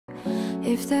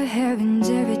If the heavens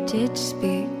ever did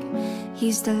speak,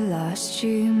 he's the last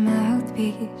true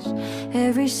mouthpiece.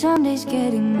 Every Sunday's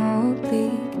getting more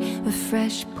bleak, a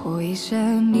fresh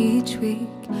poison each week.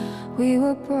 We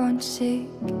were born sick,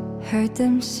 heard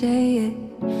them say it.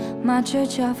 My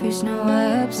church offers no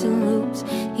absolutes.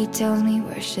 He tells me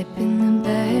worship in the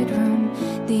bedroom.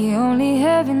 The only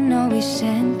heaven I'll be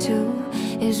sent to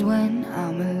is when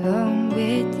I'm alone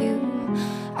with you.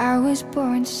 I was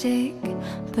born sick,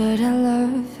 but I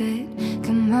love it.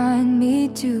 Command me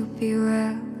to be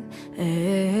well.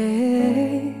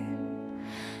 Amen.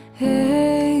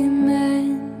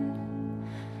 Amen.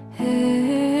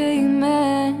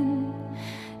 Amen.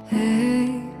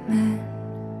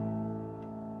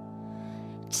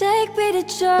 Take me to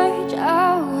church,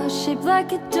 I'll worship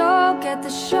like a dog at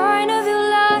the shrine of your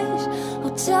lies.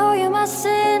 I'll tell you my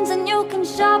sins and you can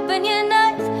sharpen your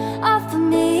knife. Offer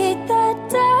me the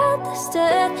death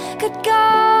instead. Good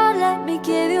God, let me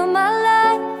give you my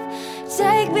life.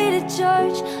 Take me to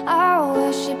church, I'll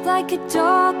worship like a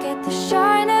dog at the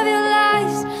shrine of your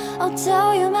lies. I'll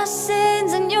tell you my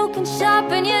sins and you can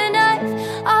sharpen your knife.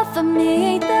 Offer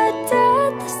me the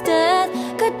death instead.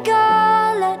 Good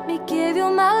God, let me give you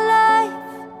my life.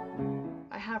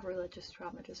 I have religious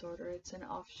trauma disorder. It's an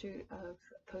offshoot of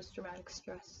post-traumatic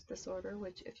stress disorder,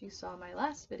 which, if you saw my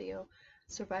last video,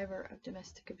 survivor of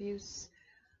domestic abuse,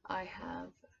 I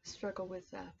have struggled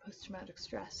with post-traumatic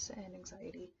stress and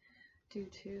anxiety due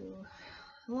to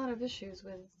a lot of issues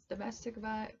with domestic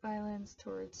violence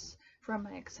from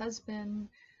my ex-husband,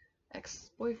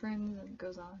 ex-boyfriends, and it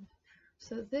goes on.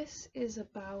 So this is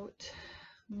about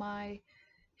my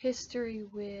history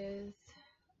with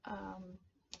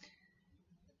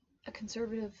a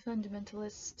conservative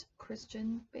fundamentalist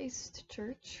Christian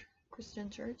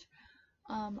church.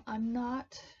 I'm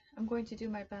going to do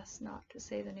my best not to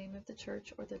say the name of the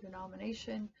church or the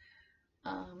denomination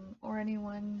or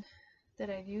anyone that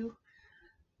I knew,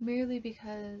 merely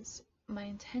because my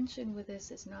intention with this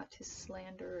is not to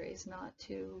slander, is not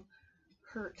to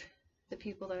hurt the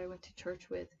people that I went to church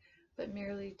with, but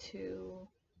merely to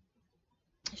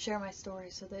share my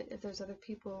story so that if there's other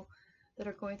people that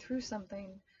are going through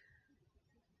something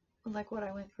like what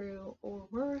I went through, or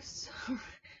worse,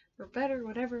 or better,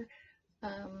 whatever,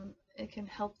 it can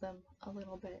help them a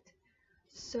little bit.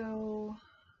 So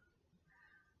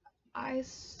I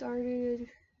started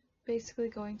basically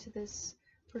going to this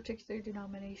particular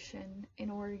denomination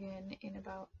in Oregon in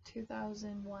about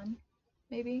 2001,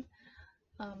 maybe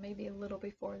a little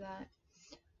before that.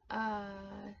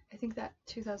 I think that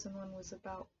 2001 was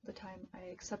about the time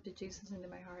I accepted Jesus into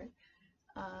my heart.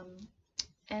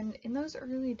 And in those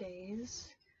early days,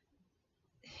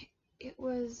 it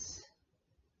was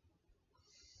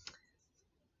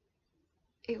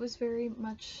very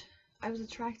much, I was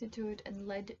attracted to it and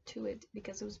led to it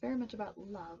because it was very much about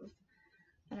love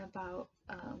and about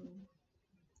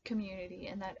community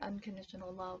and that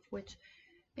unconditional love, which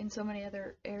in so many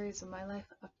other areas of my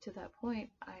life up to that point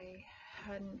I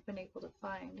hadn't been able to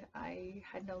find. I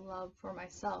had no love for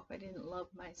myself. I didn't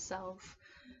love myself.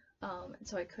 And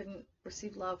so I couldn't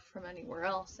receive love from anywhere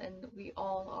else, and we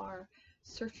all are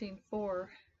searching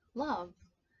for love,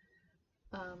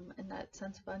 and that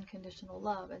sense of unconditional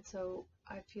love. And so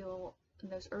I feel in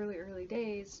those early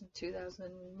days,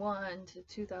 2001 to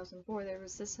 2004, there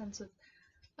was this sense of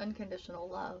unconditional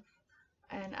love.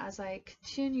 And as I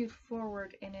continued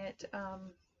forward in it,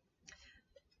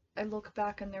 I look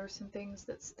back and there were some things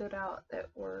that stood out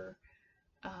that were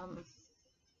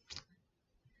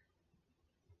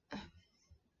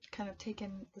kind of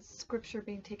the scripture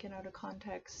being taken out of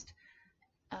context,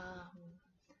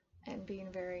 and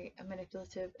being very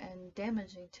manipulative and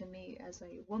damaging to me as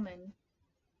a woman.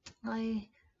 I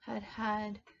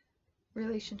had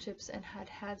relationships and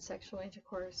had sexual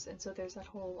intercourse, and so there's that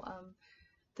whole,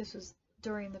 this was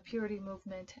during the purity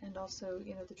movement, and also,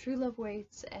 you know, the true love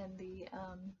waits, and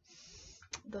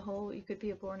the whole you could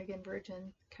be a born-again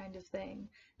virgin kind of thing.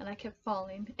 And I kept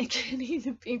falling and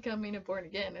getting becoming a born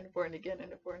again and a born again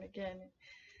and a born again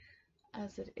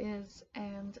as it is.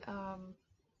 And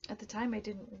at the time I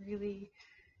didn't really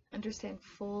understand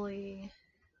fully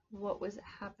what was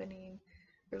happening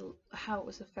or how it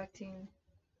was affecting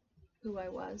who I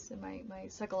was and my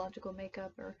psychological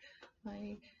makeup, or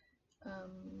my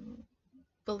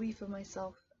belief of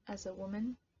myself as a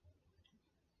woman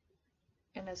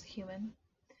and as a human.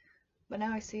 But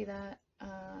now I see that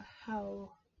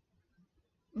how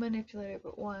manipulative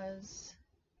it was.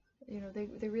 You know,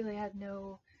 they really had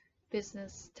no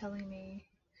business telling me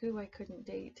who I couldn't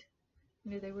date.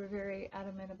 You know, they were very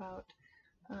adamant about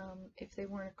If they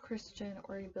weren't a Christian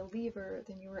or a believer,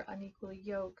 then you were unequally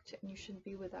yoked and you shouldn't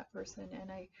be with that person. And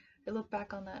I look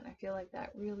back on that and I feel like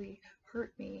that really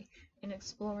hurt me in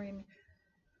exploring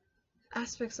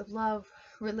aspects of love,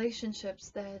 relationships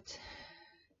that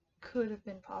could have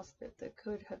been positive, that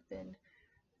could have been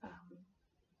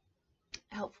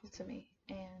helpful to me.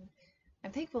 And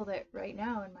I'm thankful that right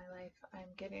now in my life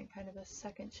I'm getting kind of a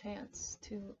second chance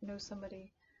to know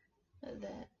somebody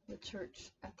that the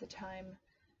church at the time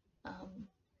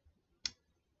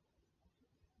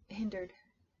hindered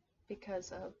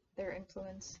because of their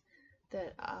influence,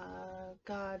 that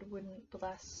God wouldn't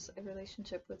bless a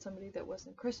relationship with somebody that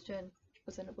wasn't Christian,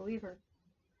 wasn't a believer.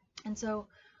 And so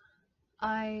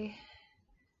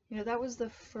that was the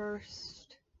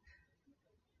first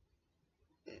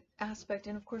aspect,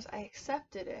 and of course I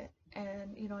accepted it.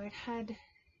 And I'd had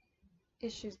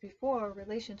issues before,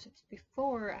 relationships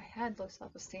before. I had low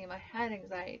self-esteem, I had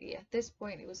anxiety. At this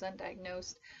point it was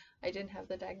undiagnosed. I didn't have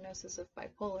the diagnosis of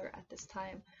bipolar at this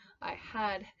time. I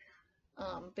had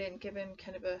been given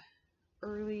kind of a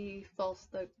early false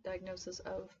diagnosis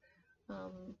of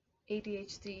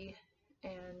ADHD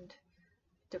and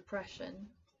depression.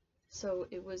 So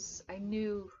I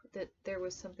knew that there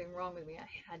was something wrong with me.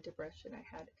 I had depression, I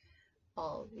had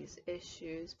all these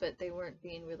issues, but they weren't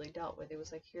being really dealt with. It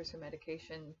was like, here's your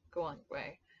medication, go on your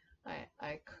way.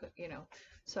 I could,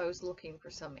 so I was looking for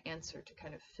some answer to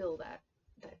kind of fill that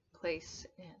place,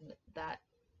 and that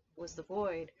was the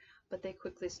void. But they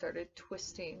quickly started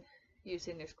twisting,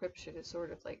 using their scripture to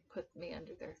sort of like put me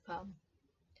under their thumb.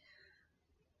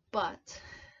 But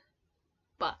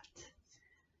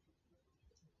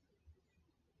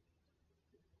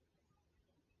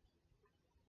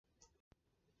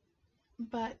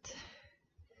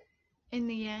in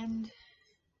the end,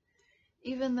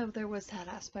 even though there was that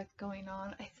aspect going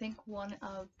on, I think one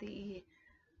of the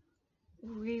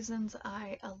reasons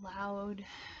I allowed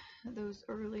those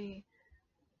early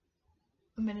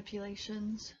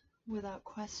manipulations without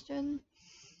question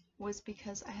was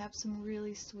because I have some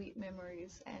really sweet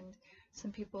memories and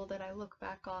some people that I look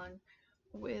back on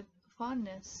with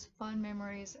fondness, fond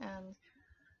memories, and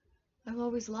I will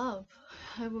always love.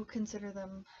 I will consider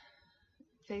them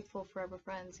faithful forever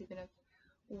friends, even if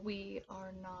we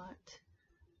are not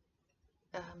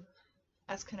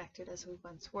as connected as we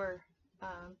once were,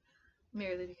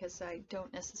 merely because I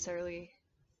don't necessarily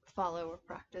follow or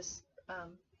practice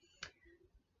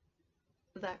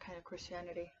that kind of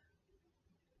Christianity.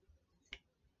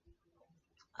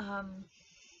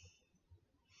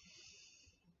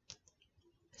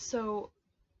 So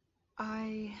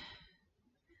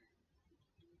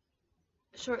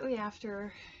shortly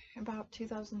after, about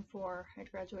 2004, I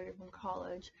graduated from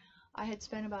college. I had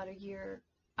spent about a year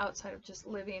outside of just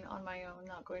living on my own,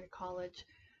 not going to college,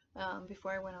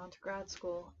 before I went on to grad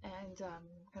school, and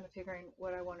kind of figuring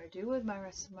what I want to do with my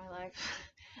rest of my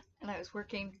life. And I was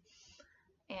working,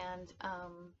 and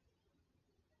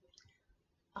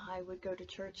I would go to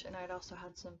church, and I'd also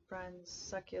had some friends,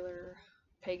 secular,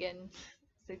 pagan,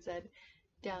 as they said,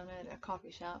 down at a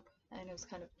coffee shop, and it was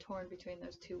kind of torn between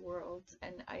those two worlds.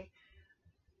 And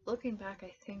looking back,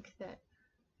 I think that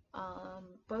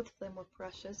both of them were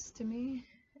precious to me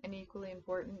and equally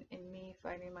important in me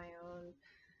finding my own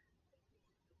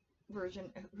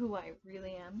version of who I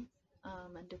really am,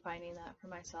 and defining that for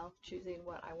myself, choosing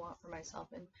what I want for myself,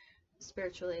 and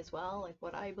spiritually as well, like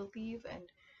what I believe,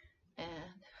 and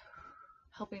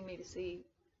helping me to see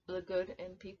the good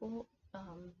in people,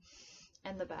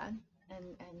 and the bad,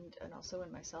 and also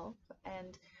in myself.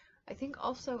 And I think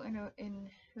also in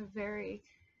a very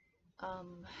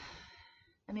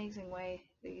amazing way,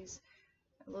 these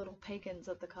little pagans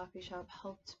at the coffee shop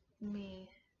helped me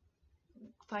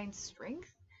find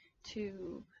strength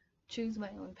to choose my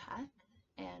own path.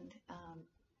 And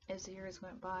as the years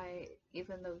went by,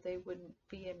 even though they wouldn't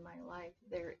be in my life,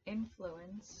 their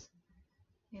influence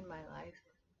in my life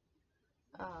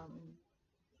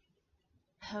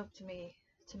helped me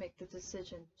to make the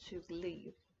decision to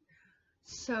leave.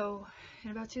 So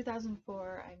in about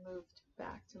 2004, I moved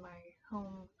back to my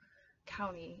home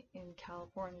county in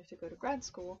California to go to grad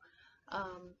school,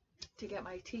 to get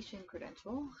my teaching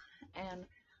credential. And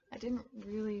I didn't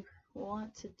really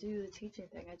want to do the teaching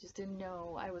thing. I just didn't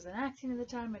know. I wasn't acting at the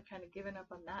time. I'd kind of given up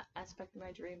on that aspect of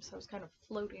my dream, so I was kind of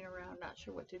floating around, not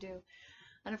sure what to do.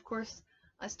 And of course,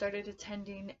 I started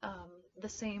attending the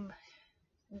same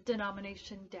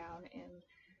denomination down in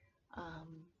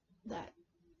that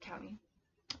county,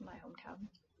 my hometown.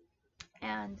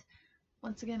 And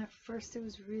once again, at first it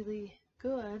was really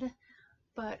good,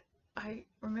 but I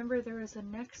remember there was a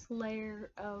next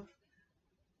layer of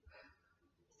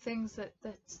things that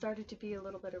started to be a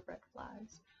little bit of red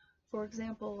flags. For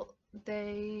example,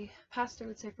 pastor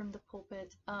would say from the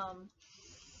pulpit,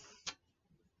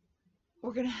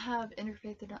 we're going to have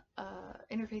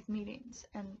interfaith meetings.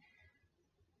 And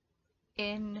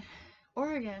in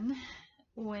Oregon,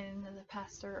 when the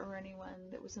pastor or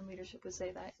anyone that was in leadership would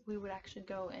say that, we would actually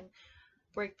go and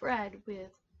break bread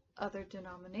with other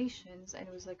denominations, and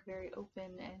it was like very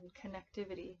open and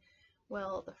connectivity.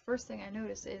 Well, the first thing I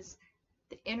noticed is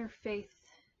the interfaith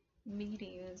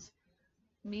meetups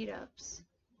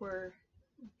were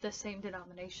the same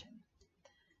denomination.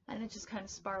 And it just kind of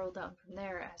spiraled down from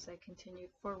there as I continued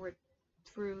forward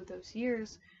through those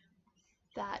years.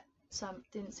 That some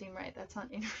didn't seem right. That's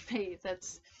not interfaith,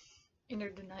 that's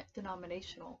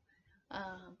interdenominational.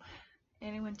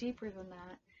 And it went deeper than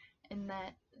that, in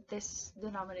that this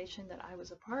denomination that I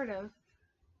was a part of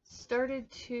started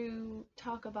to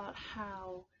talk about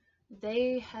how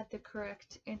they had the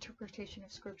correct interpretation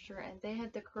of scripture, and they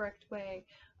had the correct way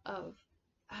of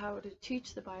how to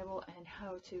teach the Bible, and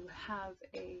how to have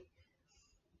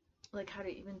how to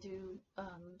even do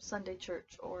Sunday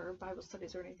church or Bible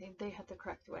studies or anything. They had the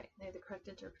correct way. They had the correct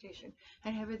interpretation.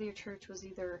 And every other church was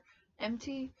either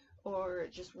empty or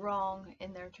just wrong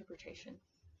in their interpretation.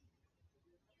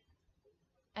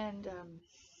 And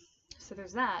so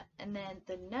there's that. And then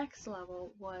the next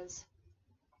level was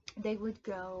they would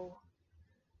go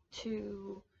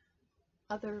to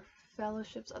other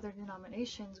fellowships, other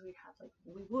denominations. We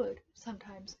would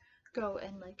sometimes go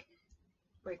and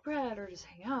break bread or just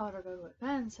hang out or go to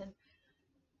events, and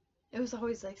it was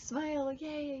always smile,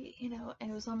 yay, and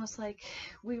it was almost like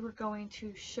we were going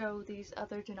to show these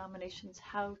other denominations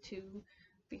how to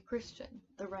be Christian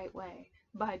the right way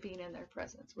by being in their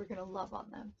presence. We're going to love on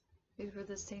them. These were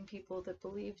the same people that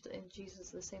believed in Jesus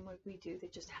the same way we do. They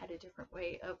just had a different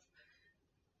way of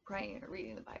praying or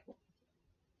reading the Bible.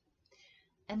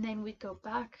 And then they'd go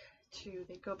back to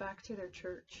their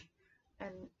church,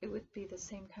 and it would be the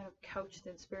same kind of couched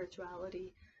in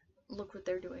spirituality. Look what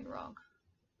they're doing wrong,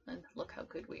 and look how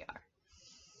good we are.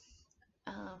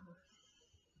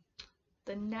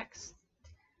 The next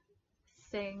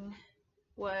thing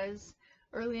was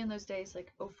early in those days,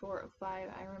 04, 05,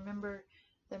 I remember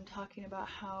them talking about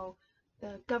how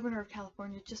the governor of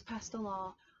California just passed a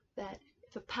law that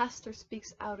if a pastor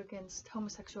speaks out against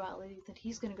homosexuality, then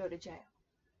he's going to go to jail.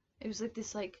 It was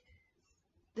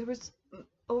there was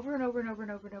over and over and over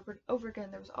and over and over again,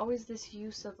 there was always this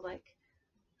use of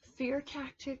fear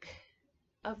tactic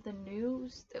of the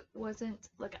news that wasn't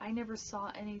I never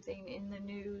saw anything in the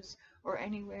news or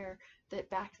anywhere that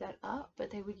backed that up,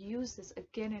 but they would use this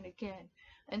again and again.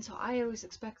 And so I always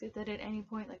expected that at any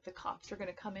point the cops are going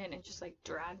to come in and just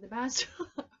drag the mask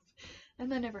off,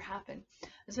 and that never happened.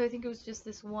 And so I think it was just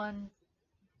this one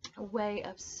way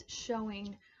of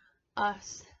showing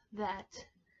us that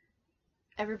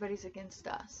everybody's against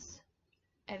us,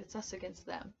 and it's us against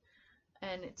them,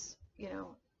 and it's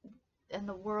and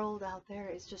the world out there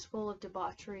is just full of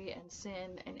debauchery and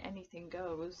sin, and anything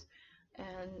goes,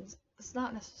 and it's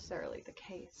not necessarily the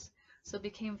case. So it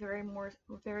became very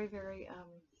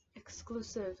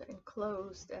exclusive and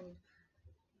closed, and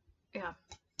yeah.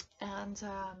 And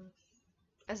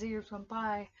as the years went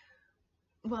by,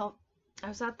 well, I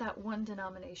was at that one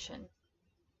denomination,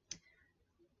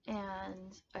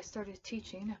 and I started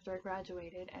teaching after I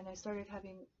graduated, and I started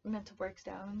having mental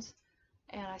breakdowns,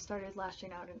 and I started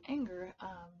lashing out in anger,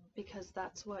 because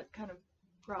that's what kind of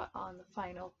brought on the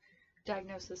final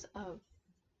diagnosis of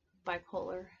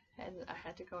bipolar, and I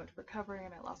had to go into recovery,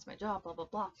 and I lost my job, blah blah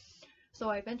blah. So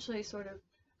I eventually sort of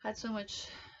had so much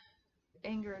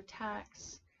anger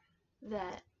attacks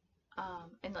that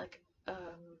and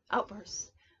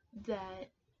outbursts that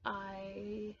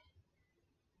I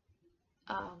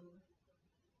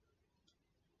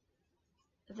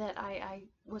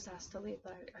was asked to leave.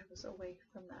 I was away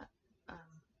from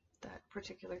that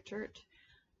particular church,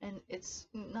 and it's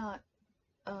not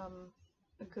a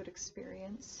good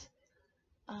experience.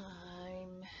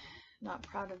 I'm not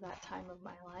proud of that time of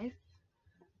my life,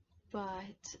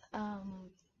 but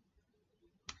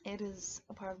it is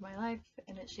a part of my life,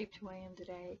 and it shaped who I am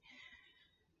today.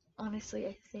 Honestly,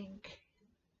 I think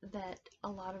that a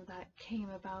lot of that came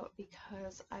about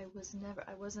because I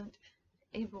wasn't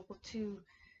able to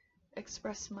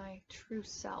express my true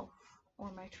self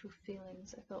or my true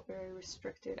feelings. I felt very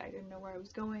restricted. I didn't know where I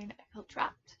was going. I felt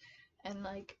trapped. And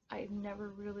I never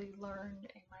really learned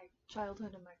in my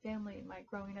childhood and my family and my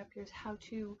growing up years how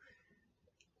to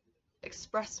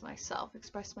express myself,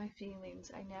 express my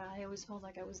feelings. I always felt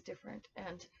like I was different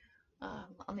and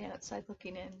on the outside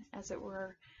looking in, as it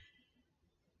were.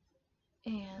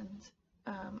 And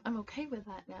I'm okay with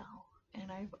that now,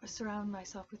 and I surround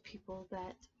myself with people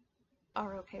that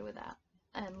are okay with that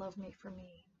and love me for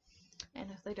me.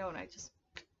 And if they don't,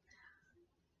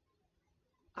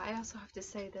 I also have to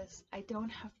say this, I don't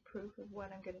have proof of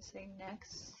what I'm going to say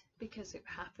next because it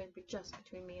happened just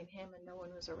between me and him and no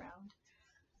one was around.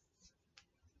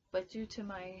 But due to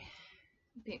my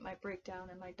breakdown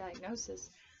and my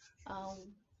diagnosis,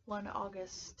 1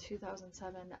 August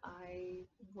 2007,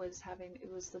 it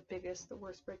was the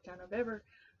worst breakdown of ever.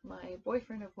 My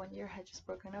boyfriend of 1 year had just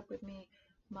broken up with me.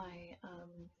 My,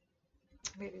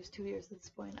 maybe it was 2 years at this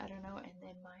point, I don't know. And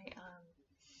then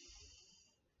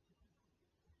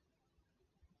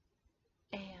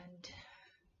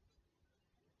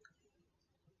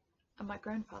my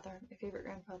grandfather, my favorite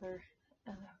grandfather,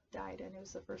 died, and it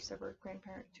was the first ever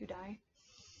grandparent to die.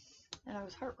 And I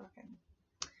was heartbroken.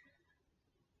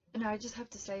 And I just have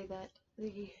to say that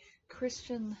the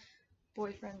Christian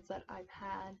boyfriends that I've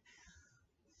had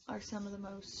are some of the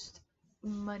most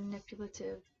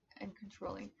manipulative and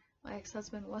controlling. My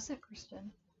ex-husband wasn't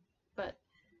Christian, but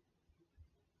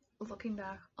looking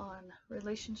back on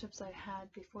relationships I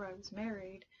had before I was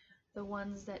married, the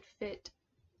ones that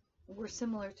were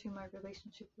similar to my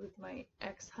relationship with my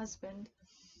ex-husband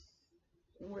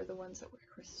were the ones that were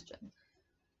Christian,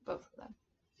 both of them.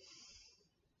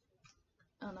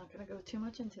 I'm not going to go too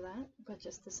much into that, but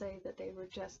just to say that they were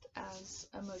just as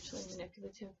emotionally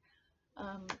manipulative,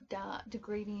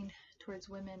 degrading towards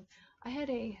women. I had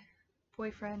a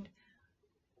boyfriend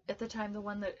at the time, the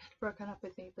one that had broken up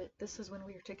with me, but this is when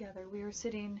we were together. We were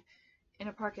sitting in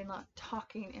a parking lot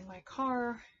talking in my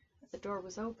car. The door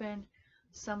was open.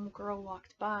 Some girl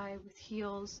walked by with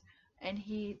heels, and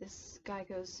this guy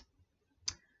goes,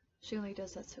 "She only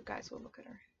does that so guys will look at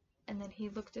her." And then he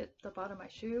looked at the bottom of my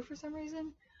shoe for some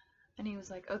reason, and he was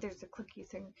like, "Oh, there's a clicky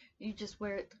thing. You just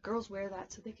wear it. The girls wear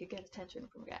that so they could get attention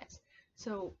from guys."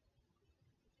 So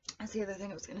that's the other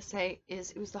thing I was going to say,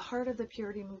 is it was the heart of the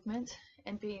purity movement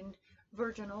and being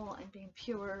virginal and being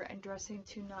pure and dressing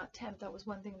to not tempt. That was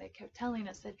one thing they kept telling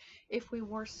us, that if we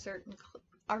wore certain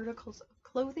articles of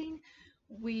clothing,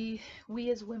 we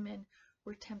as women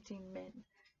were tempting men.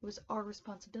 It was our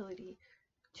responsibility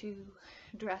to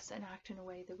dress and act in a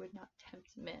way that would not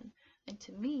tempt men. And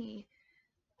to me,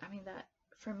 I mean, that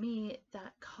for me,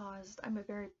 that caused, I'm a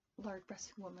very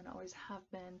large-breasted woman, always have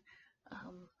been,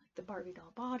 the Barbie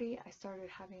doll body. I started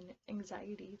having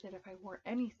anxiety that if I wore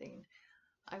anything,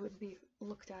 I would be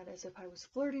looked at as if I was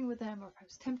flirting with them or if I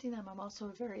was tempting them. I'm also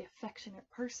a very affectionate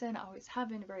person, always have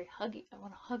been, very huggy. I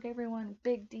want to hug everyone,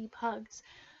 big, deep hugs.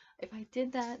 If I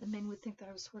did that, the men would think that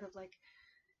I was sort of like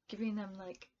giving them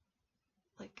like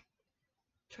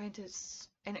trying to,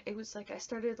 and it was like I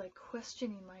started like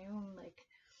questioning my own like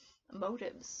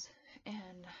motives.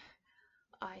 And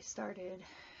I started,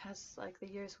 as like the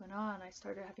years went on, I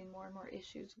started having more and more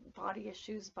issues, body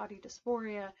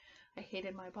dysphoria. I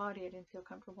hated my body. I didn't feel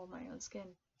comfortable in my own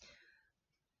skin.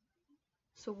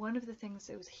 So one of the things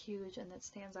that was huge and that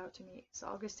stands out to me is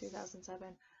August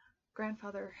 2007.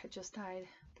 Grandfather had just died.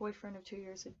 Boyfriend of 2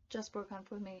 years had just broken up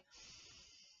with me.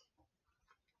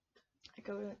 I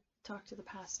go to talk to the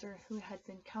pastor who had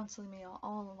been counseling me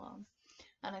all along,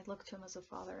 and I look to him as a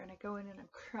father, and I go in and I'm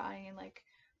crying like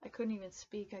I couldn't even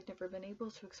speak. I'd never been able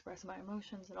to express my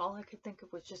emotions, and all I could think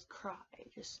of was just cry,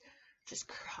 just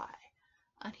cry.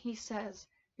 And he says,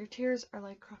 "Your tears are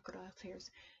like crocodile tears."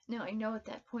 Now, I know at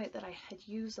that point that I had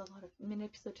used a lot of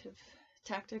manipulative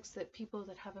tactics, that people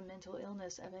that have a mental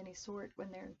illness of any sort,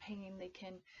 when they're in pain, they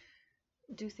can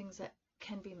do things that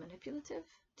can be manipulative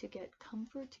to get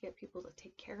comfort, to get people to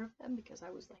take care of them, because I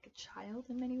was like a child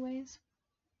in many ways.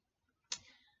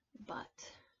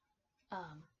 But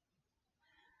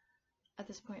at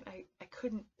this point, I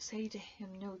couldn't say to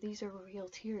him, "No, these are real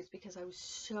tears," because I was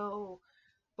so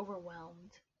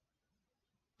overwhelmed.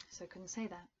 So I couldn't say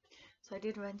that. So I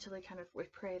did eventually we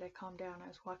prayed, I calmed down, I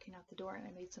was walking out the door, and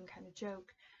I made some kind of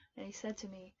joke. And he said to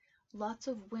me, "Lots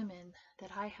of women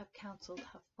that I have counseled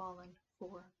have fallen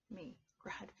for me,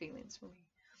 or had feelings for me."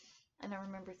 And I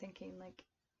remember thinking, like,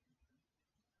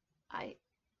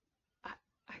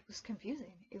 it was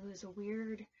confusing. It was a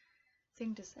weird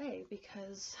thing to say,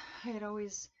 because I had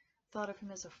always thought of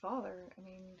him as a father. I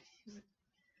mean, he was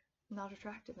not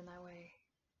attractive in that way.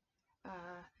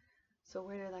 So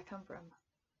where did that come from?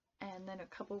 And then a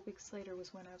couple of weeks later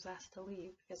was when I was asked to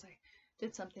leave because I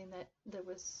did something that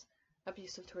was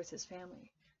abusive towards his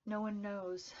family. No one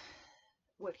knows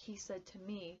what he said to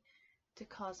me to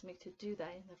cause me to do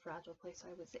that in the fragile place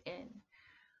I was in.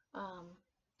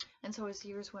 And so as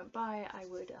years went by, I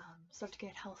would start to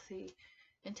get healthy,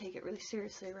 and take it really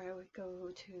seriously, where I would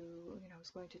go to, you know, I was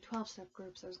going to 12-step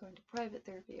groups, I was going to private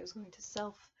therapy, I was going to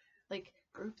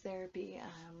group therapy, I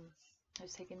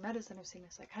was taking medicine, I was seeing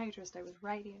a psychiatrist, I was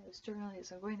writing, I was journaling, I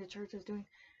was going to church, I was doing,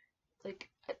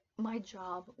 my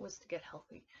job was to get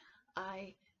healthy.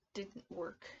 I didn't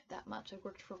work that much. I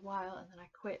worked for a while and then I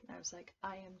quit, and I was like,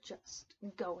 I am just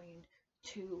going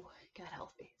to get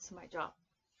healthy. It's my job.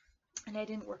 And I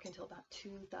didn't work until about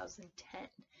 2010,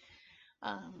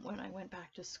 when I went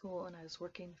back to school, and I was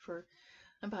working for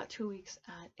about 2 weeks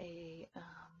at the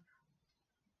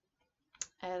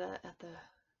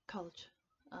college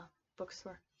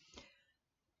bookstore.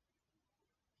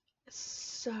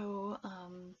 So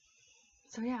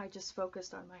yeah, I just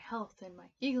focused on my health and my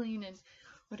healing and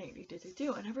what I needed to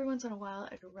do. And every once in a while,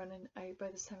 I'd run in. By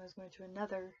this time, I was going to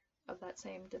another of that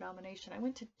same denomination. I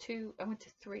went to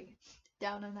 3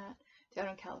 down in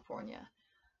California.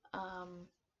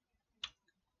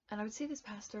 And I would see this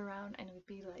pastor around, and it would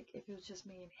be like, if it was just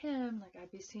me and him, like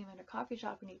I'd be seeing him in a coffee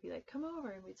shop, and he'd be like, come over,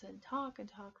 and we'd sit and talk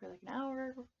for like an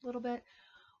hour, a little bit,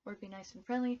 or it'd be nice and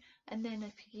friendly. And then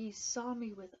if he saw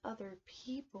me with other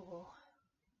people,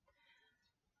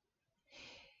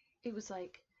 it was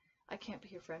like, I can't be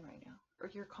your friend right now, or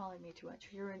you're calling me too much,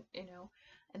 or you're, you know.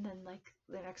 And then like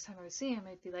the next time I would see him,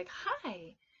 I'd be like,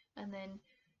 hi, and then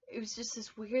it was just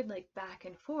this weird like back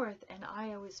and forth, and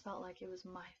I always felt like it was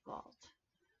my fault.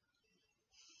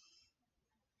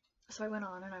 So I went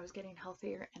on, and I was getting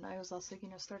healthier, and I was also, you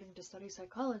know, starting to study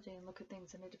psychology and look at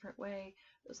things in a different way.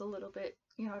 It was a little bit,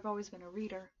 you know, I've always been a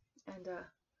reader, and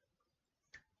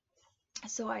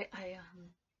so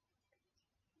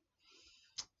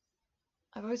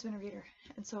I've always been a reader,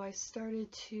 and so I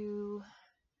started to,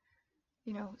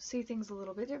 you know, see things a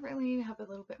little bit differently, have a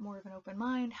little bit more of an open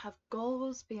mind, have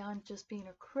goals beyond just being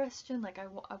a Christian. Like I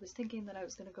was thinking that I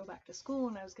was going to go back to school,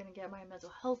 and I was going to get my mental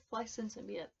health license and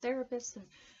be a therapist and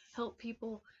help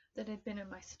people that had been in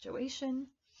my situation.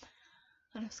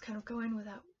 And I was kind of going with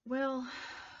that. Well,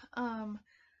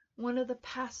 one of the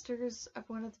pastors of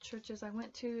one of the churches I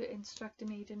went to instructed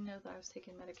me, didn't know that I was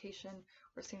taking medication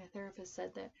or seeing a therapist,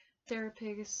 said that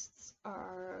therapists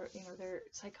are, you know, their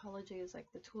psychology is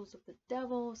like the tools of the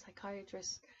devil.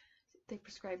 Psychiatrists, they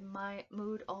prescribe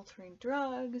mood altering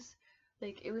drugs.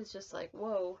 Like, it was just like,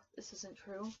 whoa, this isn't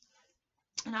true.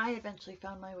 And I eventually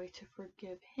found my way to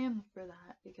forgive him for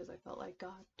that, because I felt like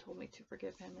God told me to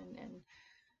forgive him and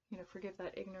you know, forgive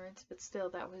that ignorance. But still,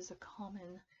 that was a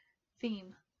common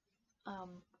theme.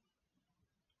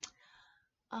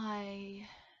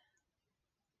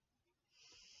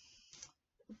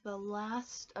 The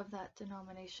last of that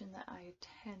denomination that I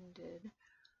attended,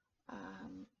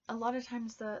 a lot of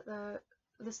times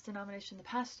this denomination, the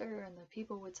pastor and the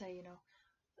people would say, you know,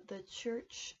 the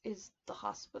church is the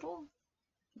hospital,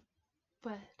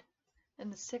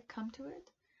 and the sick come to it.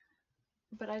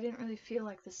 But I didn't really feel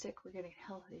like the sick were getting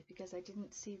healthy, because I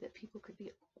didn't see that people could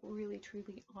be really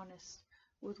truly honest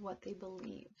with what they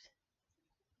believed.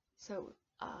 So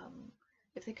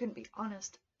if they couldn't be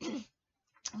honest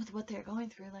with what they're going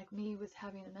through, like me with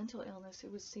having a mental illness,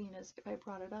 it was seen as, if I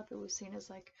brought it up, it was seen as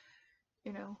like,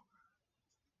 you know,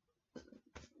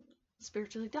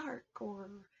 spiritually dark or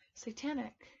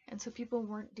satanic. And so people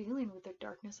weren't dealing with the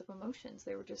darkness of emotions.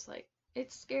 They were just like,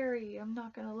 it's scary, I'm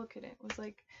not gonna look at it. It was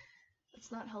like,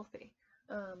 it's not healthy.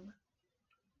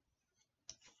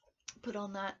 Put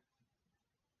on that,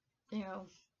 you know,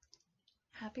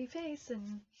 happy face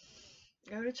and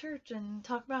go to church and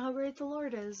talk about how great the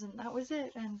Lord is, and that was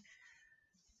it. And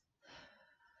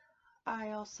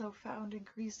I also found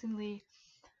increasingly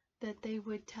that they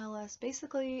would tell us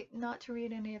basically not to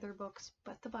read any other books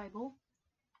but the Bible,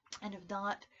 and if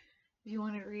you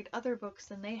wanted to read other books,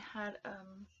 then they had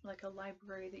like a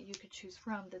library that you could choose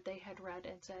from that they had read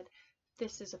and said,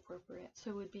 this is appropriate.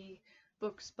 So it would be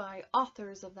books by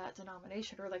authors of that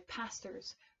denomination, or like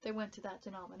pastors. They went to that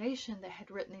denomination that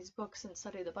had written these books and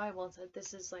studied the Bible and said,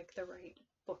 this is like the right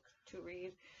book to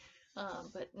read.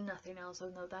 But nothing else.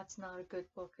 Oh no, that's not a good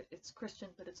book. It's Christian,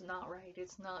 but it's not right.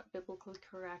 It's not biblically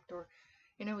correct. Or,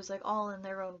 you know, it was like all in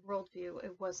their own worldview.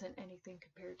 It wasn't anything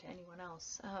compared to anyone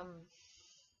else.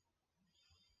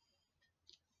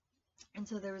 And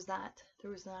so there was that.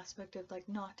 There was an aspect of like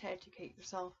not to educate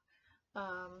yourself,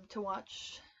 to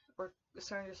watch or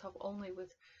surround yourself only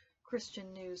with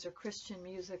Christian news or Christian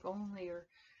music only, or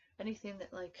anything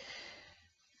that like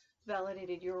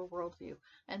validated your worldview.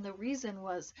 And the reason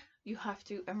was, you have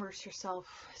to immerse yourself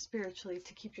spiritually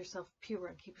to keep yourself pure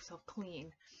and keep yourself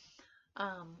clean.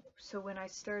 So when I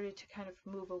started to kind of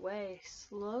move away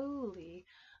slowly,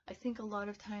 I think a lot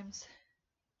of times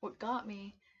what got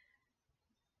me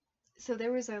so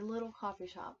there was a little coffee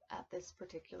shop at this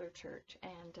particular church,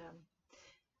 and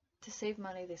to save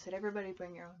money, they said, everybody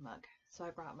bring your own mug. So I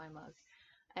brought my mug.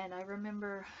 And I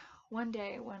remember one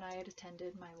day when I had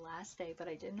attended my last day, but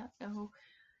I did not know,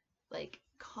 like,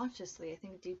 consciously, I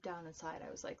think deep down inside,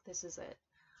 I was like, this is it.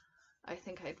 I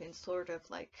think I'd been sort of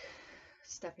like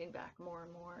stepping back more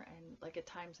and more, and like at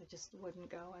times I just wouldn't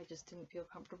go. I just didn't feel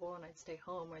comfortable, and I'd stay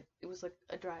home. It was like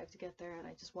a drive to get there, and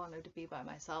I just wanted to be by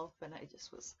myself, and I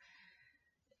just was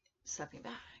stepping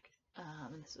back.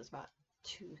 And this was about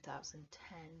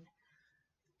 2010,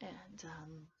 and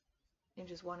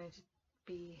just wanted to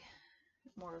be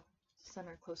more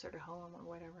centered, closer to home or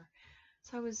whatever.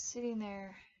 So I was sitting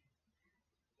there,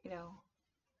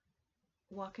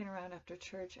 walking around after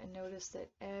church, and noticed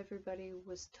that everybody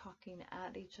was talking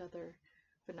at each other,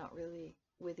 but not really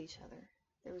with each other.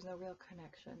 There was no real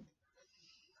connection.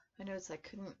 I noticed I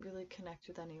couldn't really connect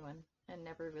with anyone, and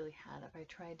never really had. If I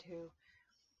tried to,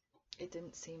 it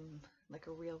didn't seem like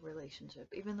a real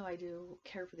relationship, even though I do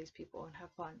care for these people and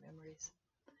have fond memories.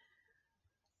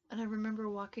 And I remember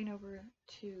walking over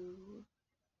to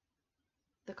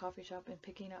the coffee shop and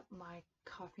picking up my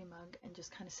coffee mug and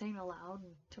just kind of saying aloud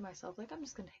to myself, like, I'm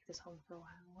just going to take this home for a while.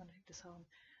 I want to take this home.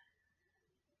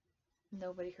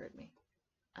 Nobody heard me.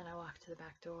 And I walked to the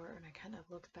back door, and I kind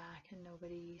of looked back, and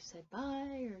nobody said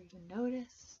bye or even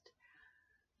noticed.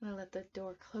 And I let the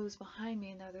door close behind me,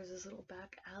 and now there's this little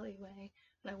back alleyway.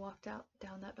 And I walked out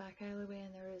down that back alleyway,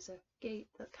 and there was a gate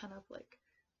that kind of like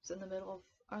was in the middle of,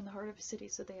 or in the heart of a city,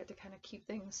 so they had to kind of keep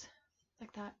things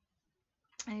like that.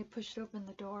 And I pushed open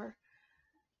the door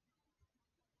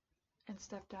and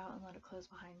stepped out and let it close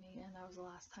behind me, and that was the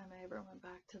last time I ever went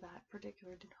back to that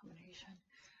particular denomination.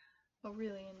 But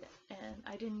really, and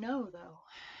I didn't know though,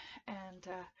 and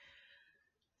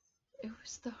it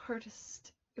was the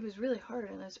hardest. It was really hard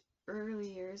in those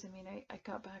early years. I mean, I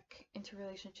got back into a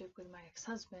relationship with my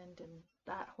ex-husband, and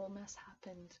that whole mess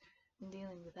happened, and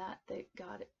dealing with that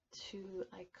got it to,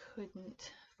 I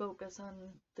couldn't focus on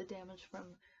the damage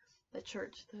from the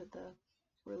church, the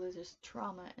religious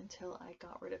trauma, until I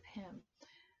got rid of him.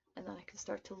 And then I could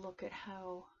start to look at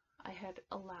how I had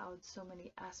allowed so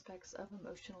many aspects of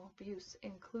emotional abuse,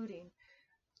 including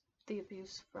the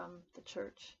abuse from the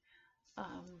church.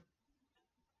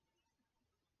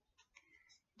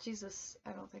 Jesus,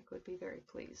 I don't think, would be very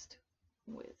pleased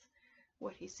with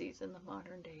what he sees in the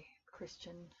modern day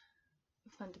Christian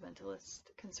fundamentalist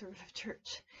conservative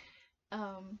church.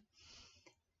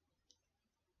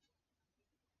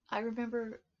 I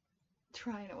remember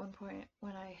trying at one point,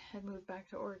 when I had moved back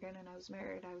to Oregon and I was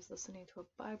married, I was listening to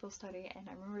a Bible study, and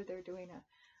I remember they were doing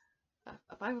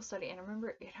a Bible study, and I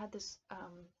remember it had this,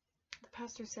 the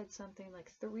pastor said something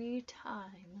like 3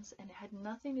 times, and it had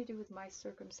nothing to do with my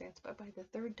circumstance, but by the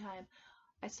 3rd time,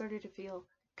 I started to feel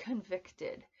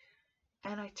convicted.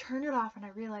 And I turned it off, and I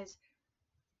realized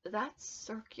that's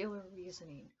circular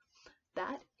reasoning.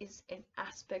 That is an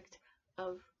aspect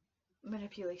of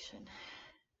manipulation,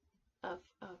 of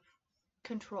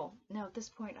control. Now at this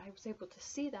point I was able to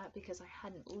see that because I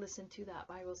hadn't listened to that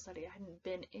Bible study. I hadn't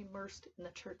been immersed in the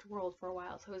church world for a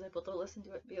while, so I was able to listen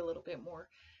to it and be a little bit more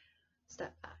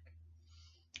step back.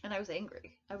 And I was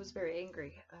angry. I was very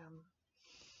angry.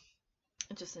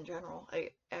 Just in general.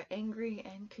 Angry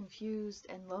and confused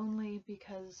and lonely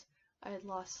because I had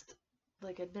lost,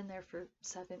 like, I'd been there for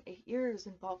 7-8 years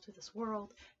involved with this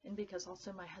world, and because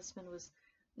also my husband was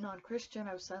non-Christian,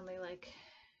 I was suddenly like,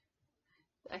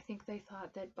 I think they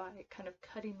thought that by kind of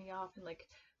cutting me off and like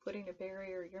putting a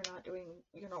barrier,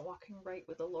 you're not walking right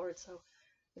with the Lord, so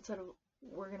instead of,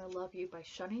 we're gonna love you by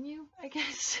shunning you, I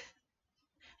guess.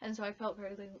 And so I felt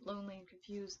very lonely and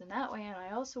confused in that way. And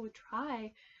I also would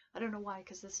try, I don't know why,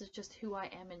 because this is just who I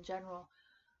am in general,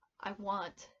 I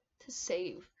want to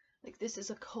save, like, this is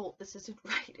a cult, this isn't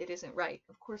right, it isn't right.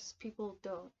 Of course people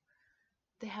don't,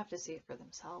 they have to see it for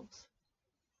themselves.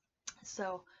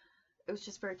 So it was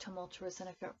just very tumultuous, and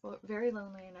I felt very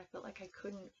lonely, and I felt like I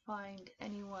couldn't find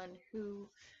anyone who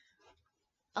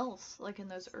else, like in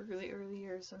those early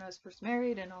years when I was first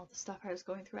married and all the stuff I was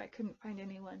going through, I couldn't find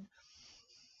anyone.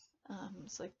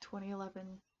 It's like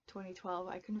 2011, 2012,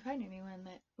 I couldn't find anyone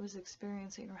that was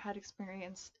experiencing or had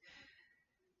experienced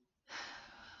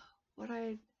what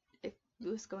I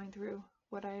was going through,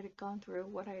 what I had gone through,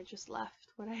 what I had just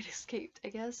left, what I had escaped, I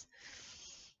guess.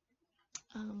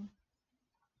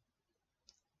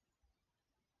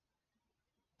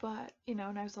 But,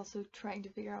 and I was also trying to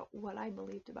figure out what I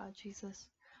believed about Jesus.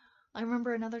 I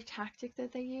remember another tactic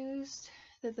that they used,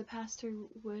 that the pastor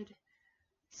would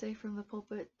say from the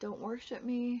pulpit, don't worship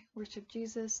me, worship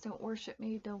Jesus, don't worship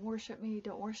me, don't worship me,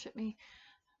 don't worship me.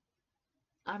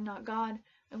 I'm not God.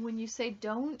 And when you say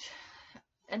don't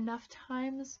enough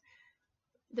times,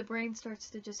 the brain starts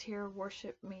to just hear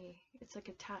worship me. It's like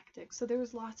a tactic. So there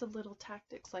was lots of little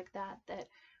tactics like that that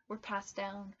were passed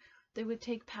down. They would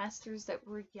take pastors that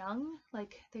were young,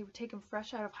 like they would take them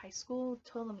fresh out of high school,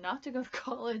 told them not to go to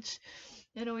college.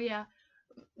 And oh yeah,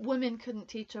 women couldn't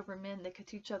teach over men. They could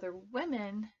teach other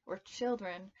women or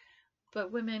children,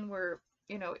 but women were,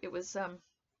 it was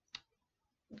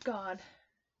God,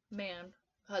 man,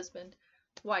 husband,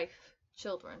 wife,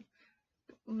 children.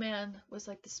 Man was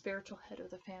like the spiritual head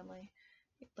of the family,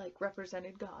 like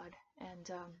represented God. And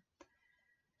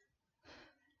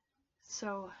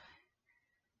so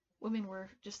women were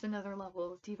just another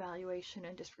level of devaluation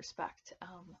and disrespect.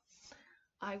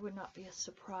 I would not be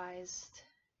surprised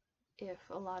if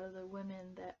a lot of the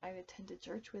women that I attended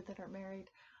church with that are married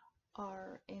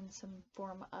are in some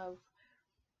form of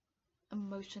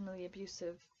emotionally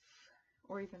abusive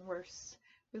or even worse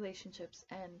relationships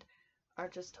and are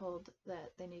just told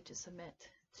that they need to submit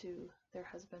to their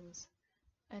husbands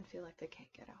and feel like they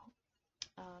can't get out.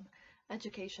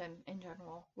 Education in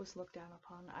general was looked down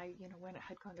upon. I, when I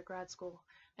had gone to grad school,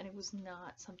 and it was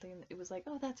not something that it was like,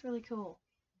 oh, that's really cool.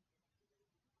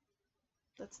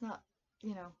 That's not,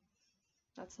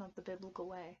 that's not the biblical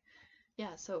way.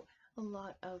 Yeah, so a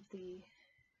lot of the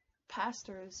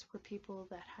pastors were people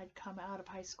that had come out of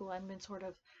high school and been sort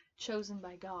of chosen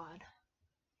by God,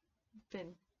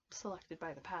 been selected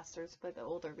by the pastors, by the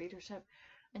older leadership,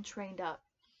 and trained up.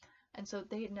 And so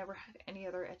they had never had any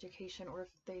other education, or if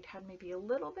they'd had maybe a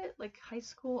little bit, like high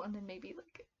school, and then maybe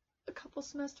like a couple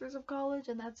semesters of college,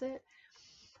 and that's it.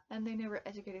 And they never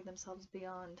educated themselves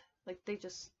beyond, like they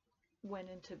just went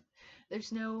into,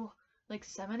 there's no like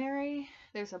seminary,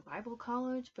 there's a Bible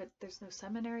college, but there's no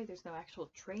seminary, there's no actual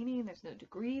training, there's no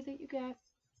degree that you get.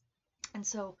 And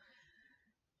so,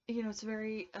 it's a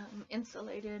very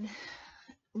insulated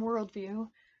worldview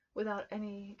without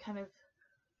any kind of,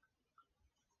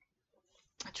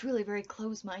 it's really very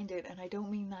close-minded, and I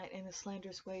don't mean that in a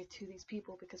slanderous way to these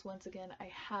people, because once again, I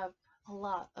have a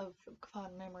lot of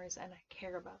fond memories and I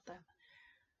care about them.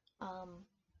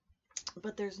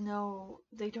 But there's no,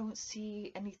 they don't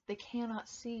see any, they cannot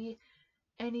see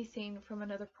anything from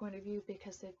another point of view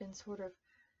because they've been sort of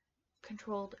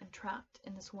controlled and trapped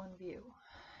in this one view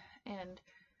and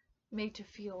made to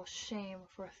feel shame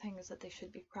for things that they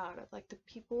should be proud of. Like the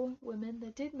people, women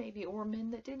that did maybe, or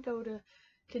men that did go to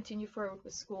continue forward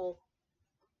with school,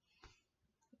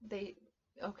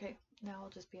 okay, now I'll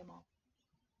just be a mom.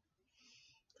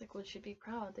 It's like, well, you should be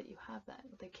proud that you have that.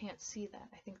 They can't see that.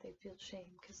 I think they feel shame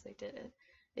because they did it.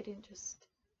 They didn't just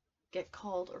get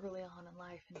called early on in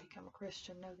life and become a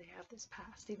Christian. No, they have this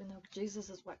past. Even though Jesus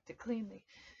has wiped it clean, they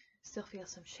still feel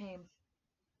some shame.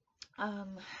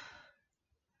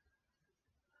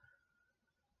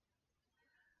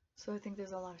 So I think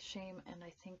there's a lot of shame, and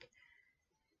I think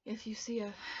if you see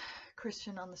a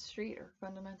Christian on the street or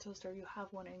fundamentalist, or you have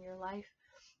one in your life,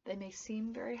 they may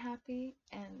seem very happy,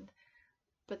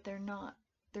 but they're not.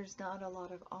 There's not a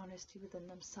lot of honesty within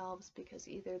themselves, because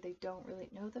either they don't really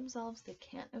know themselves, they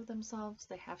can't know themselves,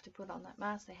 they have to put on that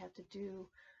mask, they have to do,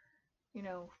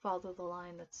 follow the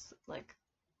line that's like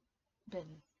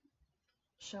been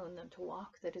shown them to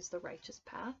walk, that is the righteous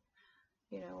path.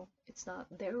 It's not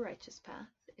their righteous path,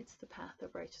 it's the path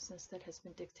of righteousness that has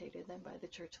been dictated then by the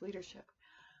church leadership.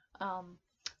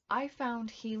 I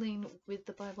found healing with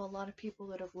the Bible. A lot of people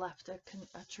that have left a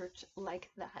church like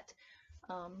that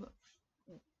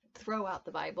throw out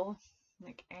the Bible,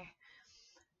 like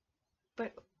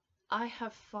But I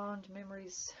have fond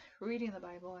memories reading the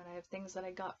Bible, and I have things that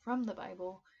I got from the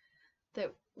Bible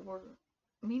that were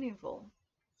meaningful.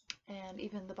 And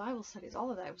even the Bible studies,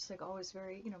 all of that was like always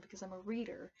very, because I'm a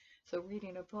reader, so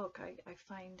reading a book, I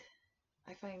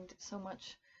find so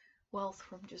much wealth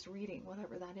from just reading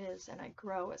whatever that is, and I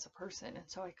grow as a person, and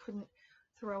so I couldn't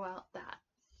throw out that.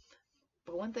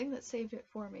 But one thing that saved it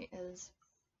for me is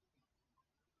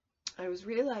I was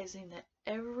realizing that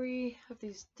every of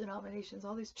these denominations,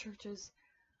 all these churches,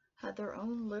 had their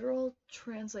own literal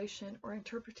translation or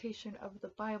interpretation of the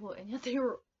Bible, and yet they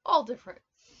were all different.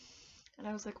 And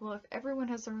I was like, well, if everyone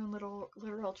has their own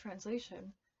literal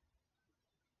translation,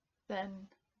 then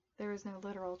there is no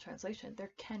literal translation.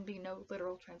 There can be no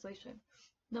literal translation.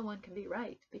 No one can be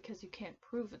right, because you can't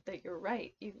prove that you're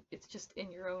right. It's just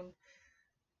in your own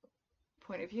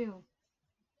point of view.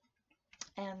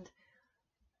 And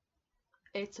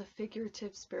it's a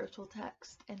figurative spiritual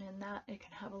text, and in that it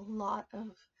can have a lot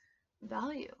of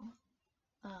value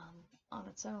on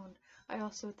its own. I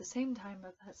also, at the same time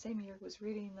of that same year, was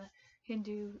reading the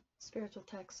Hindu spiritual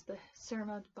text, the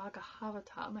Srimad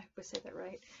Bhagavatam, I hope I say that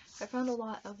right. I found a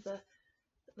lot of the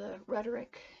the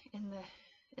rhetoric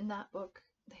in that book,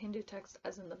 the Hindu text,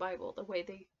 as in the Bible, the way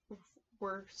they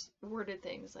worded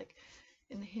things. Like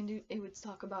in the Hindu, it would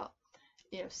talk about,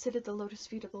 you know, sit at the lotus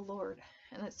feet of the Lord,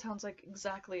 and it sounds like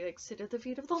exactly like sit at the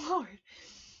feet of the Lord,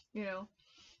 you know,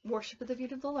 worship at the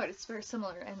feet of the Lord. It's very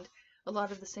similar, and a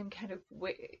lot of the same kind of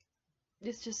way.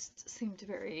 It just seemed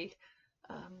very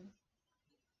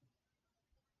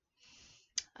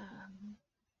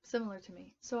similar to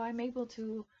me. So I'm able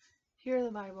to hear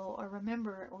the Bible or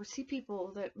remember or see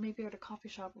people that maybe are at a coffee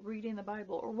shop reading the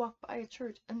Bible or walk by a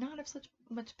church and not have such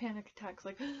much panic attacks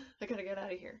like, I gotta get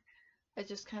out of here. I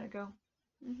just kind of go,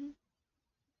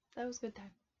 that was a good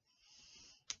time,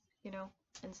 you know,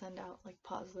 and send out like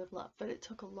positive love. But it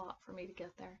took a lot for me to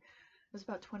get there. It was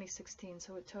about 2016,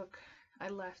 so it took, I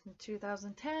left in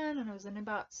 2010 and I was in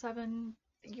about 7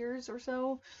 years or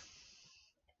so,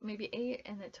 maybe 8,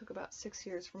 and it took about 6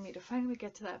 years for me to finally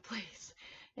get to that place.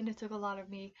 And it took a lot of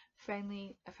me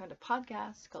finally, I found a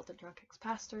podcast called The Drunk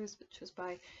Ex-Pastors, which was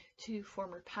by 2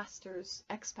 former pastors,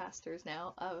 ex-pastors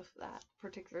now, of that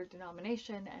particular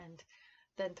denomination, and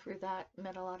then through that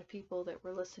met a lot of people that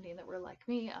were listening that were like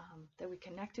me, that we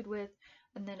connected with.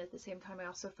 And then at the same time I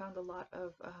also found a lot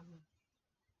of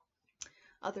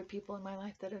other people in my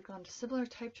life that had gone to similar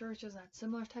type churches and had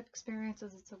similar type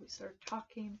experiences, and so we started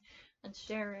talking and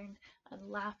sharing and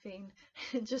laughing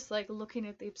and just like looking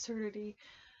at the absurdity,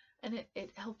 and it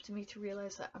helped me to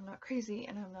realize that I'm not crazy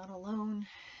and I'm not alone,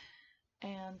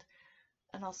 and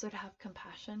also to have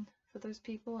compassion for those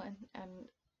people and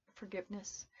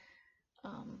forgiveness,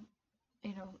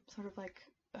 you know, sort of like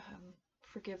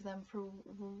forgive them for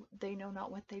they know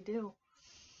not what they do,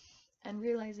 and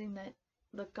realizing that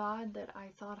the God that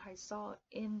I thought I saw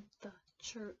in the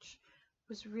church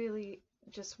was really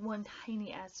just one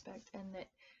tiny aspect, and that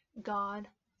God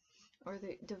or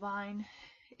the divine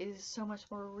is so much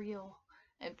more real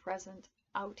and present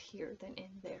out here than in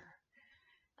there.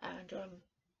 And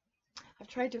I've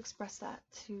tried to express that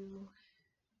to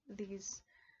these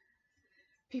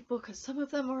people, because some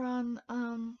of them are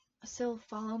on still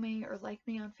follow me or like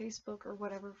me on Facebook or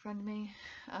whatever, friend me,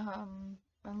 and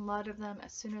a lot of them,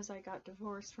 as soon as I got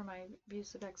divorced from my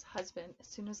abusive ex-husband, as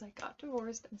soon as I got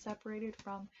divorced and separated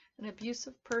from an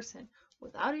abusive person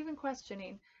without even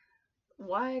questioning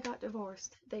why I got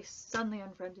divorced, they suddenly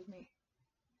unfriended me.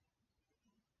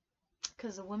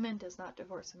 Because a woman does not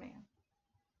divorce a man.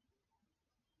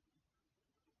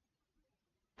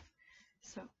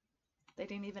 So they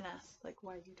didn't even ask, like,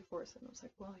 why did you divorce him? I was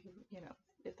like, well, you know,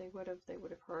 if they would have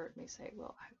heard me say,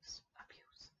 well, I was abused.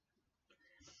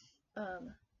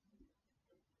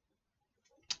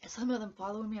 Some of them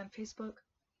follow me on Facebook,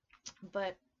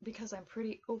 but because I'm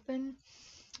pretty open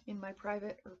in my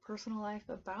private or personal life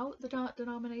about the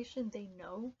denomination, they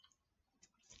know.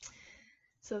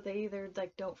 So they either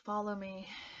like don't follow me,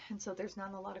 and so there's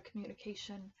not a lot of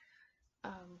communication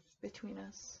between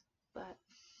us. But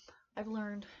I've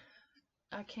learned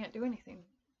I can't do anything,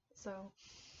 so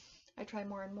I try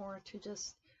more and more to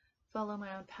just follow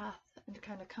my own path and to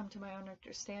kind of come to my own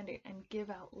understanding and give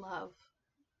out love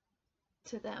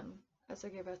to them as I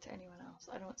give out to anyone else.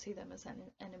 I don't see them as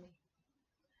an enemy.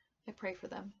 I pray for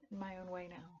them in my own way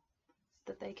now,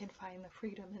 that they can find the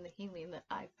freedom and the healing that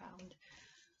I found.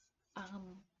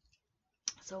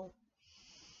 So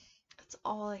that's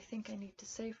all I think I need to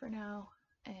say for now.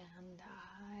 And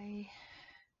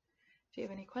if you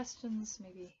have any questions,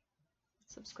 maybe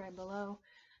subscribe below.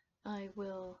 I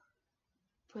will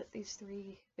put these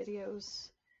 3 videos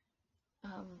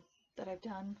that I've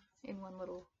done in one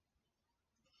little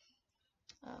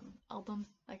album,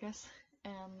 I guess,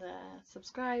 and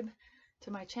subscribe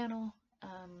to my channel,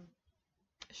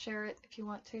 share it if you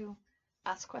want to,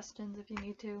 ask questions if you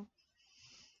need to.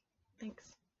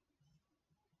 Thanks.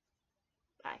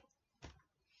 Bye.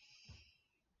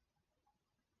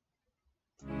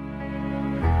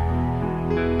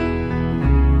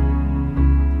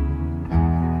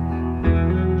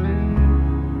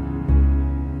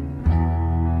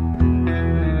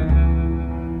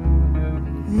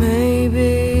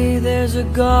 Maybe there's a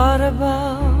God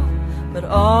above, but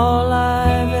all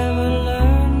I've ever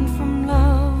learned from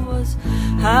love was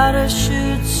how to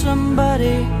shoot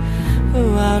somebody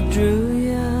who outdrew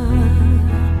you.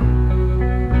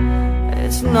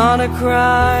 It's not a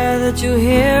cry that you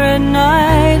hear at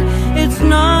night, it's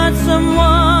not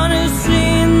someone who's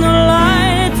seen the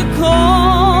light, it's a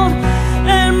cold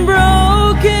and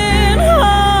broken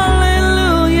heart.